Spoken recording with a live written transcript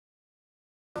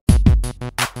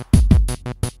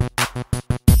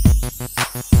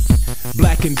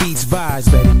Black and Beats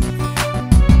vibes, baby.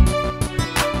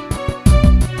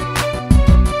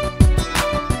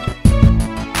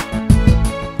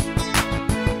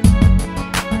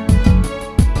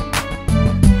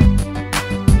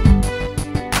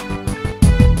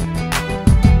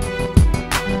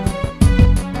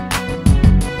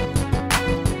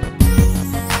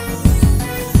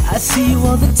 I see you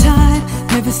all the time,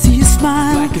 never see you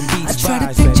smile. I try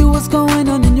to picture what's going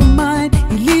on in your mind.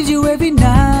 He leaves you every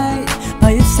night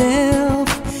by yourself.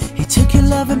 He took your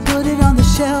love and put it on the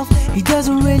shelf. He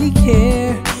doesn't really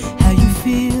care how you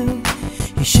feel.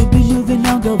 You should be moving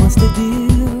on, girl, what's the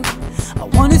deal? I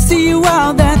wanna see you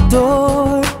out that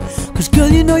door, 'cause girl,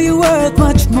 you know you're worth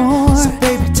much more. So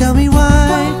baby, tell me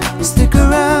why you stick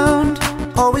around.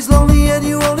 Always lonely and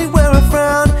you only wear a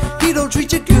frown. He don't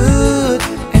treat you good,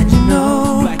 and you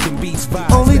know Black and Beats vibes,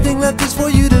 the only baby. thing left is for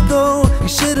you to go. You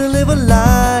shouldn't live a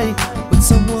lie with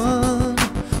someone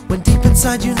when deep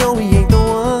inside you know he ain't the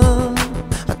one.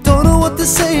 I don't know what to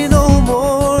say no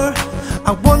more.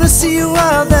 I wanna see you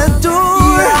out that door.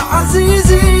 Yeah,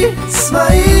 Azizi,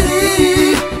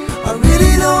 Smiley, I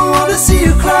really don't wanna see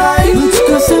you cry.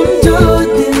 मुझको समझो,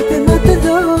 दिल पे मत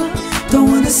दो. Don't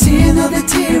wanna see another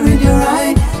tear in your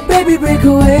eye. Baby, break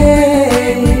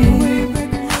away,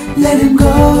 let him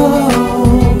go.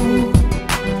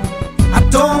 I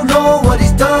don't know what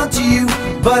he's done to you,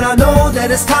 but I know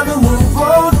that it's time to move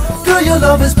on. Girl, your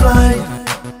love is blind.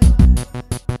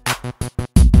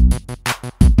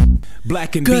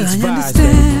 Black and Girl, Beats I vibes, baby.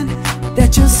 understand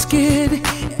that you're scared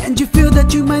and you feel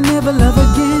that you might never love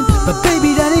again, but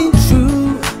baby, that ain't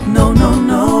true. No, no,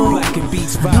 no. Black and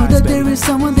Beats Know vibes, that baby. there is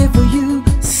someone there for you,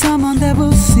 someone that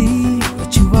will see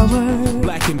what you are worth.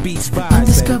 Black and Beats vibes, baby.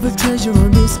 Undiscovered treasure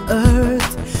on this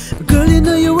earth. Girl, you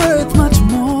know you're worth much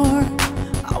more.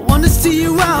 I wanna see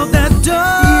you out that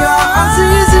door. Yeah,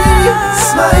 Azizi,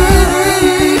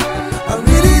 Smiley, I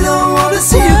really don't wanna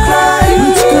see you cry.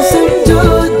 मुझको समझो,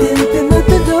 दिल पे मत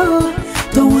दो.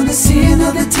 Don't wanna see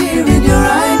another tear in your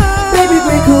eye. Baby,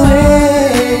 break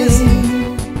away,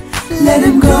 let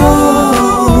him go.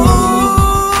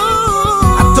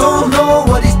 I don't know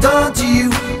what he's done to you,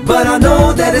 but I know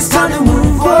that it's time to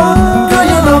move on. Girl,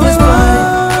 your love is blind.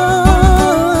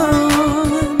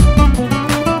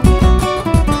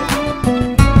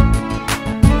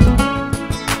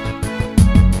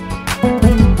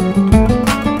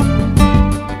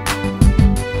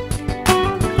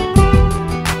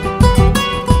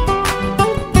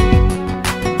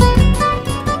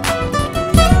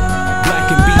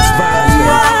 Black and Beats vibes, baby.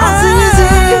 Yeah,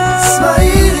 Azizi,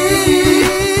 Smiley,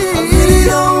 I really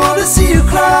don't wanna see you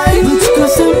cry. मुझको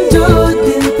समझो,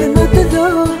 दिल पे मत दो.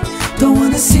 Don't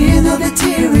wanna see another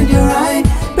tear in your eye.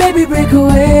 Baby, break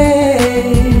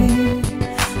away,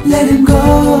 let him go.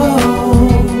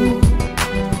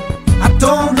 I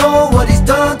don't know what he's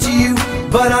done to you,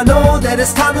 but I know that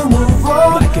it's time to move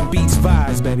on. Black and Beats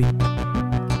vibes, baby.